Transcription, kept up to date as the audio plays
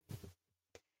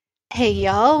Hey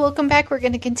y'all, welcome back. We're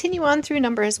going to continue on through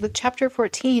Numbers with chapter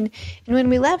 14. And when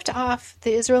we left off,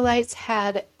 the Israelites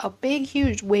had a big,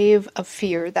 huge wave of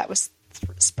fear that was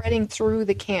spreading through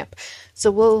the camp. So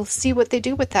we'll see what they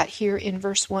do with that here in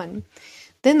verse 1.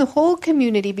 Then the whole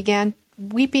community began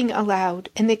weeping aloud,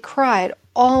 and they cried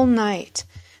all night.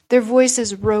 Their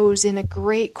voices rose in a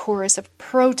great chorus of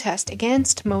protest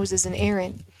against Moses and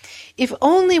Aaron. If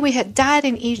only we had died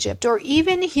in Egypt, or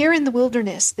even here in the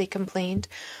wilderness, they complained.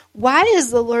 Why is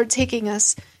the Lord taking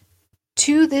us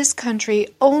to this country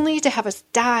only to have us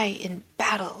die in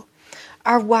battle?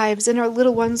 Our wives and our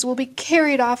little ones will be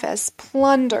carried off as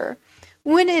plunder.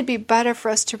 Wouldn't it be better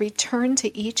for us to return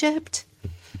to Egypt?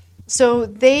 So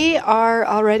they are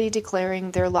already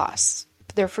declaring their loss.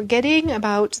 They're forgetting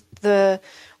about the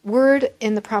word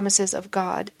and the promises of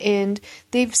God, and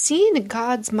they've seen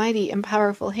God's mighty and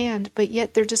powerful hand, but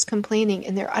yet they're just complaining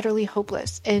and they're utterly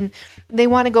hopeless, and they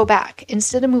want to go back.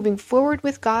 Instead of moving forward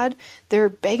with God, they're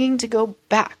begging to go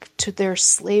back to their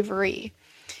slavery.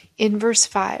 In verse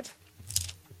 5,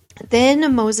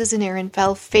 then Moses and Aaron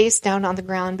fell face down on the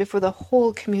ground before the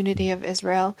whole community of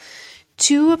Israel.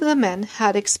 Two of the men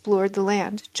had explored the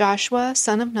land, Joshua,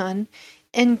 son of Nun,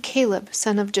 and Caleb,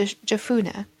 son of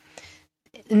Jephunneh.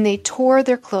 And they tore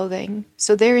their clothing.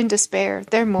 So they're in despair.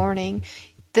 They're mourning.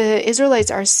 The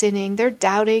Israelites are sinning. They're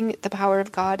doubting the power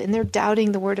of God, and they're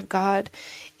doubting the word of God.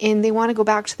 And they want to go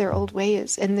back to their old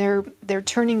ways, and they're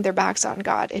turning their backs on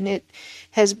God. And it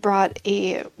has brought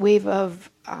a wave of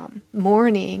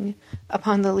mourning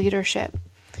upon the leadership.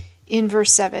 In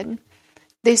verse 7,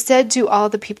 they said to all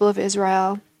the people of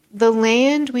Israel, "The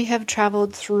land we have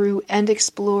traveled through and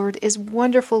explored is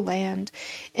wonderful land,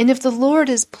 and if the Lord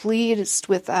is pleased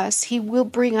with us, he will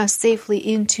bring us safely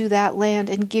into that land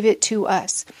and give it to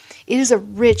us. It is a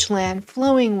rich land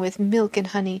flowing with milk and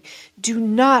honey. Do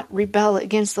not rebel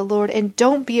against the Lord, and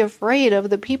don't be afraid of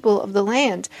the people of the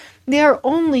land. They are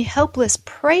only helpless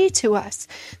prey to us.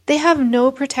 They have no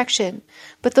protection,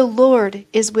 but the Lord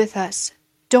is with us.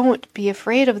 Don't be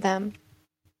afraid of them."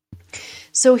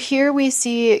 So here we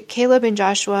see Caleb and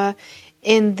Joshua,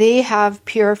 and they have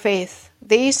pure faith.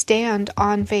 They stand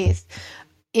on faith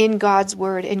in God's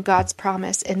word and God's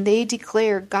promise, and they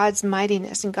declare God's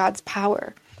mightiness and God's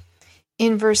power.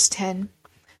 In verse 10,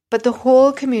 but the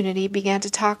whole community began to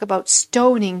talk about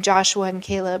stoning Joshua and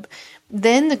Caleb.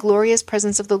 Then the glorious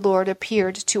presence of the Lord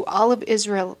appeared to all of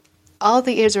Israel, all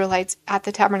the Israelites at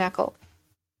the tabernacle.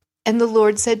 And the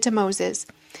Lord said to Moses,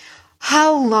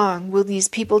 "How long will these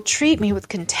people treat me with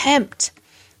contempt?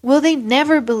 Will they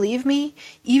never believe me,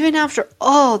 even after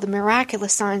all the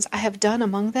miraculous signs I have done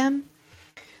among them?"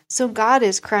 So God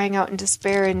is crying out in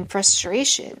despair and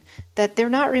frustration that they're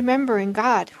not remembering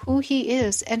God, who he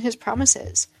is, and his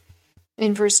promises.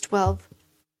 In verse 12,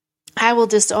 "I will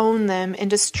disown them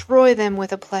and destroy them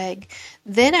with a plague.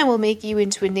 Then I will make you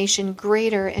into a nation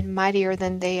greater and mightier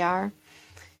than they are."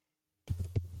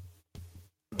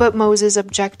 But Moses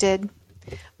objected.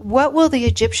 "What will the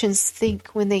Egyptians think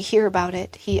when they hear about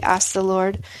it?" he asked the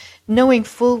Lord, "knowing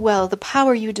full well the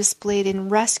power you displayed in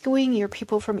rescuing your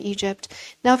people from Egypt.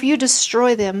 Now if you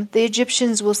destroy them, the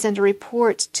Egyptians will send a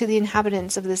report to the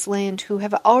inhabitants of this land who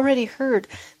have already heard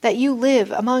that you live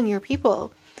among your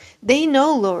people. They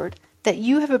know, Lord, that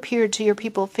you have appeared to your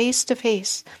people face to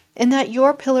face, and that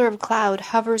your pillar of cloud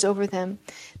hovers over them.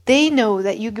 They know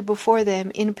that you go before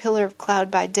them in a pillar of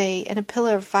cloud by day and a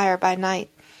pillar of fire by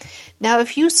night. Now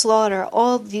if you slaughter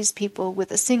all these people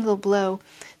with a single blow,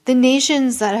 the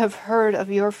nations that have heard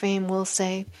of your fame will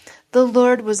say, 'The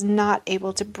Lord was not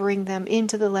able to bring them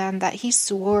into the land that he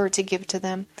swore to give to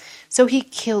them, so he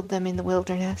killed them in the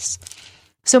wilderness.'"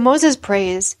 So Moses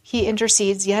prays, he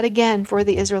intercedes yet again for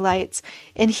the Israelites,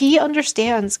 and he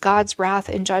understands God's wrath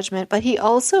and judgment, but he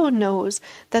also knows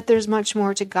that there's much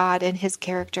more to God and his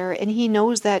character, and he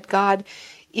knows that God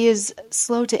is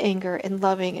slow to anger and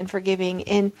loving and forgiving,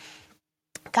 and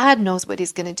God knows what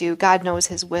he's going to do. God knows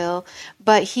his will,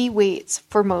 but he waits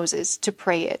for Moses to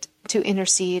pray it, to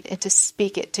intercede, and to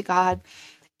speak it to God.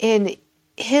 And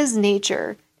his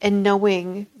nature and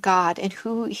knowing God and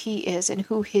who he is and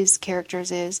who his characters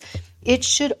is, it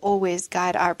should always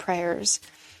guide our prayers.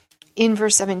 In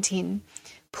verse 17,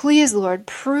 "Please, Lord,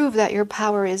 prove that your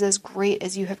power is as great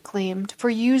as you have claimed. For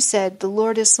you said, 'The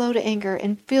Lord is slow to anger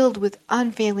and filled with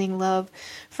unfailing love,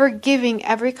 forgiving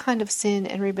every kind of sin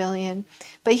and rebellion.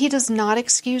 But he does not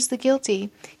excuse the guilty.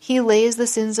 He lays the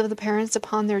sins of the parents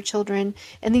upon their children,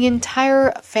 and the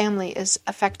entire family is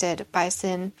affected by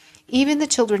sin, even the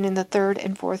children in the third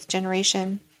and fourth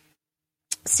generation.'"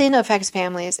 Sin affects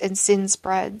families and sin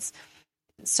spreads.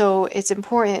 So it's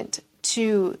important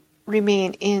to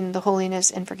remain in the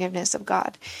holiness and forgiveness of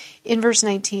God. In verse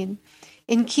 19,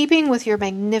 in keeping with your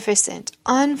magnificent,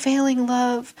 unfailing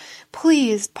love,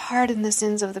 please pardon the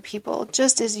sins of the people,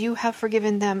 just as you have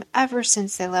forgiven them ever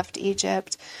since they left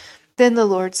Egypt. Then the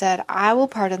Lord said, I will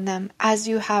pardon them as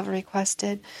you have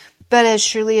requested. But as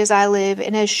surely as I live,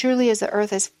 and as surely as the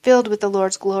earth is filled with the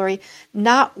Lord's glory,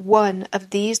 not one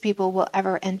of these people will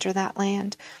ever enter that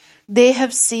land. They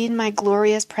have seen my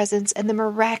glorious presence and the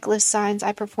miraculous signs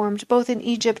I performed both in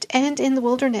Egypt and in the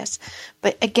wilderness.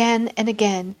 But again and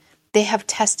again, they have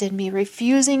tested me,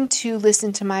 refusing to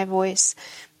listen to my voice.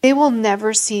 They will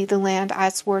never see the land I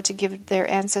swore to give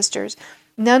their ancestors.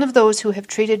 None of those who have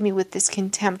treated me with this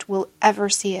contempt will ever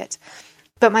see it.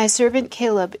 But my servant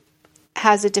Caleb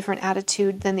has a different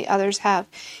attitude than the others have.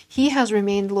 He has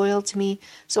remained loyal to me,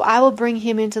 so I will bring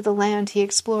him into the land he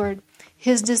explored.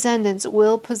 His descendants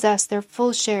will possess their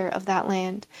full share of that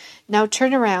land. Now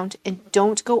turn around and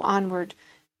don't go onward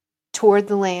toward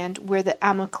the land where the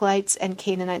Amalekites and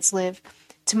Canaanites live.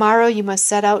 Tomorrow you must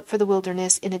set out for the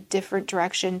wilderness in a different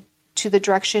direction, to the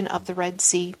direction of the Red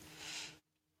Sea.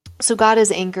 So God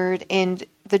is angered, and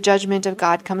the judgment of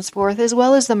God comes forth, as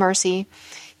well as the mercy.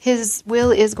 His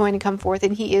will is going to come forth,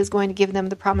 and he is going to give them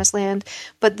the promised land.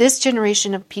 But this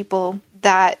generation of people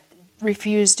that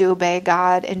refuse to obey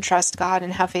God and trust God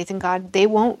and have faith in God, they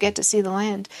won't get to see the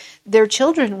land. Their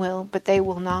children will, but they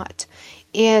will not.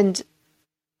 And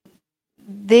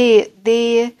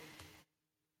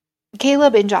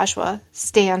Caleb and Joshua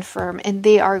stand firm, and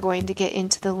they are going to get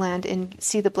into the land and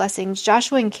see the blessings.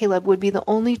 Joshua and Caleb would be the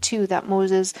only two that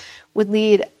Moses would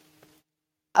lead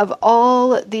of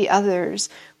all the others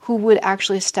who would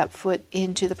actually step foot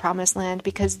into the promised land,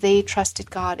 because they trusted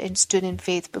God and stood in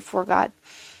faith before God.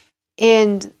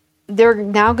 And they're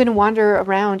now going to wander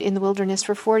around in the wilderness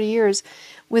for 40 years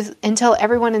until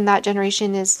everyone in that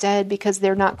generation is dead, because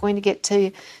they're not going to get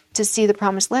to see the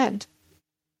promised land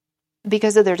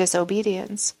because of their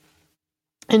disobedience.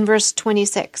 In verse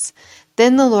 26,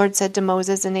 then the Lord said to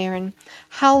Moses and Aaron,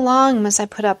 how long must I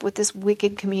put up with this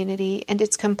wicked community and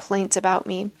its complaints about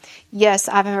me? Yes,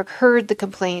 I've heard the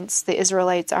complaints the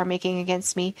Israelites are making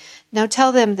against me. Now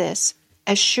tell them this,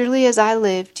 as surely as I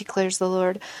live, declares the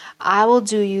Lord, I will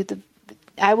do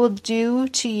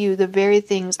to you the very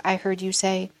things I heard you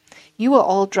say. You will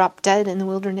all drop dead in the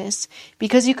wilderness,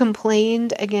 because you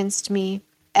complained against me.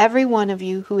 Every one of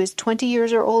you who is 20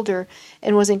 years or older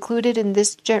and was included in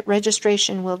this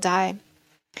registration will die.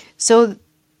 So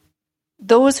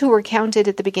those who were counted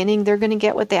at the beginning, they're going to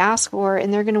get what they ask for,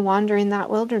 and they're going to wander in that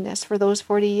wilderness for those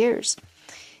 40 years.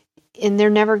 And they're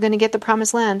never going to get the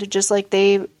promised land, just like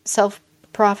they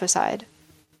self-prophesied.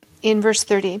 In verse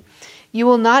 30, you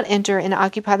will not enter and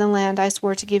occupy the land I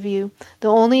swore to give you. The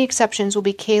only exceptions will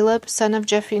be Caleb, son of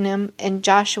Jephunneh, and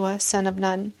Joshua, son of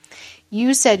Nun.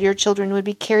 You said your children would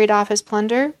be carried off as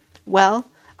plunder? Well,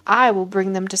 I will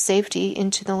bring them to safety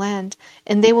into the land,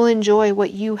 and they will enjoy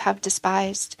what you have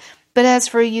despised. But as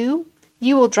for you,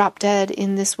 you will drop dead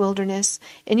in this wilderness,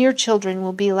 and your children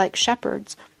will be like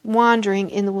shepherds, wandering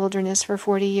in the wilderness for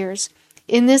 40 years.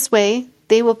 In this way,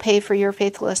 they will pay for your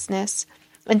faithlessness,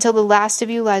 until the last of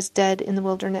you lies dead in the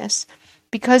wilderness.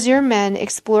 Because your men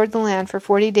explored the land for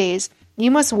 40 days,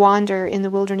 you must wander in the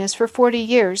wilderness for 40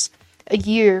 years, a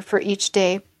year for each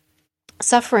day,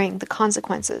 suffering the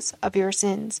consequences of your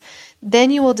sins.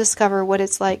 Then you will discover what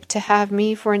it's like to have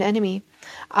me for an enemy.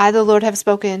 I, the Lord, have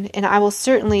spoken, and I will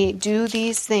certainly do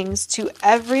these things to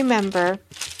every member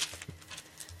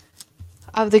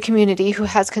of the community who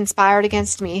has conspired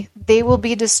against me. They will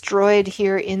be destroyed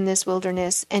here in this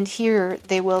wilderness, and here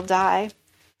they will die.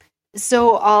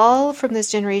 So all from this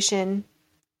generation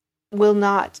will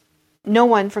not, no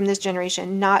one from this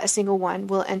generation, not a single one,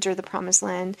 will enter the promised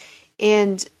land.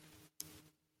 And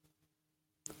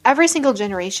every single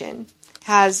generation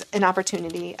has an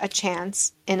opportunity, a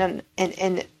chance, and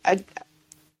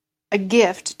a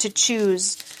gift to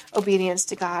choose obedience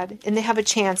to God. And they have a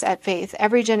chance at faith.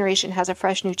 Every generation has a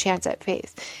fresh new chance at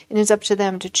faith. And it's up to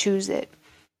them to choose it.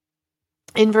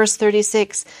 In verse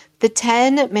 36, the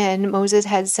 10 men Moses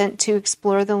had sent to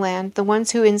explore the land, the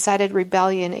ones who incited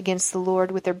rebellion against the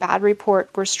Lord with their bad report,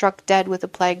 were struck dead with a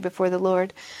plague before the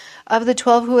Lord. Of the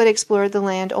 12 who had explored the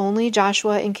land, only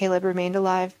Joshua and Caleb remained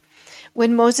alive.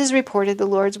 When Moses reported the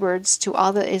Lord's words to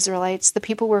all the Israelites, the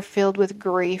people were filled with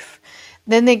grief.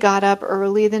 Then they got up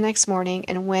early the next morning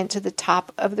and went to the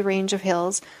top of the range of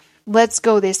hills. Let's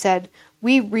go, they said.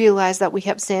 We realize that we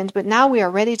have sinned, but now we are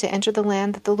ready to enter the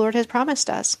land that the Lord has promised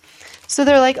us. So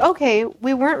they're like, okay,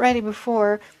 we weren't ready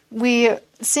before. We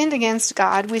sinned against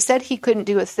God. We said he couldn't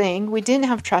do a thing. We didn't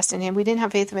have trust in him. We didn't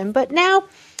have faith in him. But now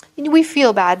we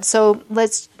feel bad, so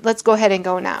let's go ahead and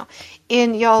go now.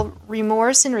 And y'all,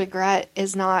 remorse and regret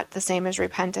is not the same as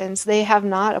repentance. They have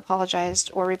not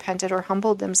apologized or repented or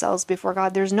humbled themselves before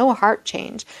God. There's no heart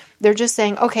change. They're just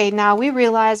saying, okay, now we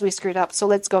realize we screwed up, so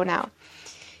let's go now.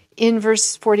 In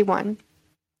verse 41,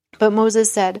 but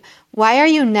Moses said, "Why are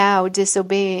you now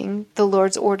disobeying the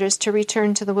Lord's orders to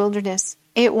return to the wilderness?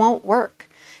 It won't work.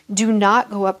 Do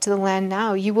not go up to the land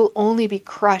now. You will only be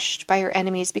crushed by your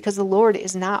enemies because the Lord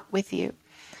is not with you.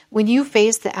 When you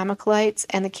face the Amalekites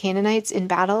and the Canaanites in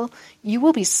battle, you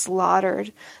will be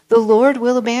slaughtered. The Lord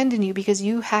will abandon you because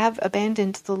you have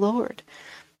abandoned the Lord."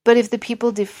 But if the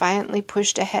people defiantly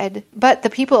pushed ahead,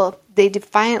 they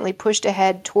defiantly pushed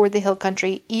ahead toward the hill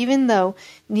country, even though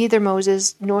neither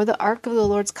Moses nor the ark of the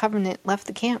Lord's covenant left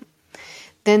the camp.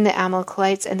 Then the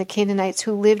Amalekites and the Canaanites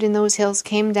who lived in those hills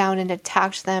came down and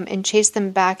attacked them and chased them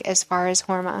back as far as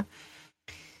Hormah.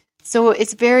 So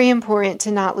it's very important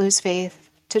to not lose faith,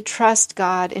 to trust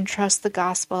God and trust the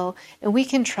gospel. And we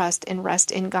can trust and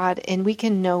rest in God, and we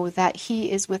can know that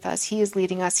He is with us. He is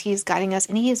leading us. He is guiding us,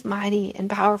 and He is mighty and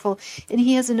powerful, and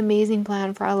He has an amazing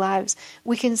plan for our lives.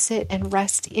 We can sit and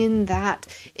rest in that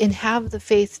and have the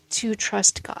faith to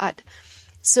trust God.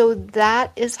 So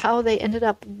that is how they ended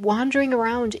up wandering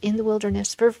around in the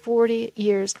wilderness for 40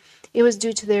 years. It was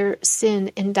due to their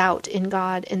sin and doubt in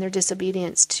God and their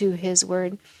disobedience to His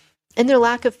word and their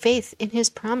lack of faith in His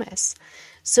promise.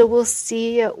 So we'll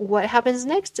see what happens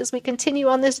next as we continue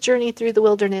on this journey through the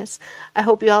wilderness. I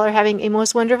hope you all are having a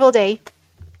most wonderful day.